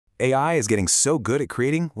AI is getting so good at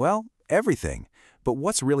creating, well, everything. But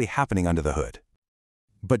what's really happening under the hood?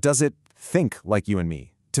 But does it think like you and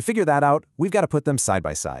me? To figure that out, we've got to put them side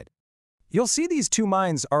by side. You'll see these two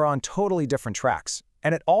minds are on totally different tracks,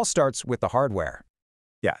 and it all starts with the hardware.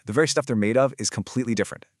 Yeah, the very stuff they're made of is completely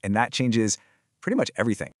different, and that changes pretty much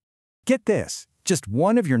everything. Get this, just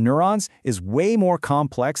one of your neurons is way more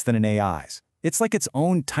complex than an AI's. It's like its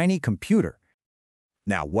own tiny computer.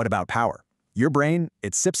 Now, what about power? Your brain,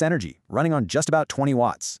 it sips energy, running on just about 20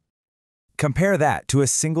 watts. Compare that to a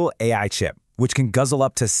single AI chip, which can guzzle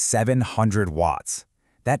up to 700 watts.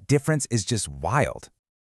 That difference is just wild.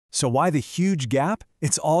 So why the huge gap?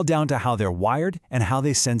 It's all down to how they're wired and how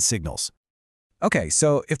they send signals. Okay,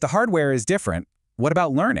 so if the hardware is different, what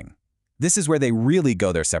about learning? This is where they really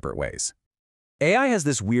go their separate ways. AI has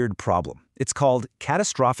this weird problem. It's called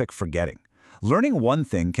catastrophic forgetting. Learning one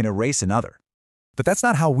thing can erase another. But that's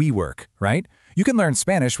not how we work, right? You can learn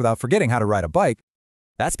Spanish without forgetting how to ride a bike.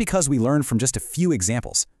 That's because we learn from just a few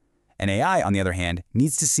examples. An AI, on the other hand,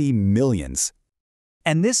 needs to see millions.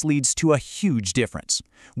 And this leads to a huge difference.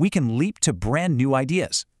 We can leap to brand new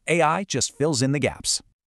ideas. AI just fills in the gaps.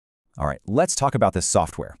 All right, let's talk about this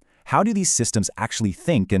software. How do these systems actually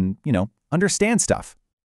think and, understand stuff?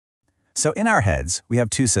 So in our heads, we have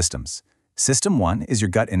two systems. System 1 is your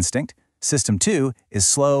gut instinct. System 2 is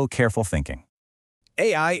slow, careful thinking.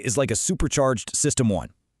 AI is like a supercharged System 1.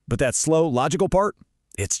 But that slow, logical part,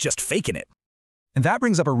 it's just faking it. And that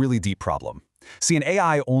brings up a really deep problem. See, an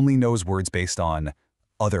AI only knows words based on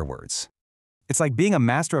other words. It's like being a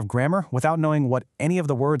master of grammar without knowing what any of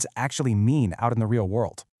the words actually mean out in the real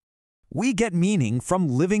world. We get meaning from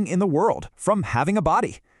living in the world, from having a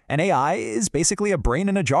body. An AI is basically a brain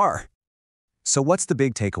in a jar. So what's the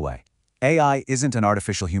big takeaway? AI isn't an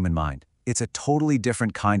artificial human mind. It's a totally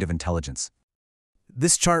different kind of intelligence.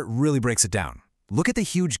 This chart really breaks it down. Look at the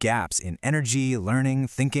huge gaps in energy, learning,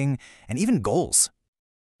 thinking, and even goals.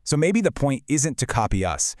 So maybe the point isn't to copy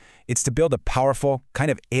us. It's to build a powerful,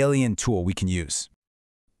 kind of alien tool we can use.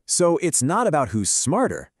 So it's not about who's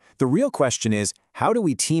smarter. The real question is, how do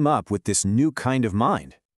we team up with this new kind of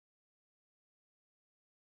mind?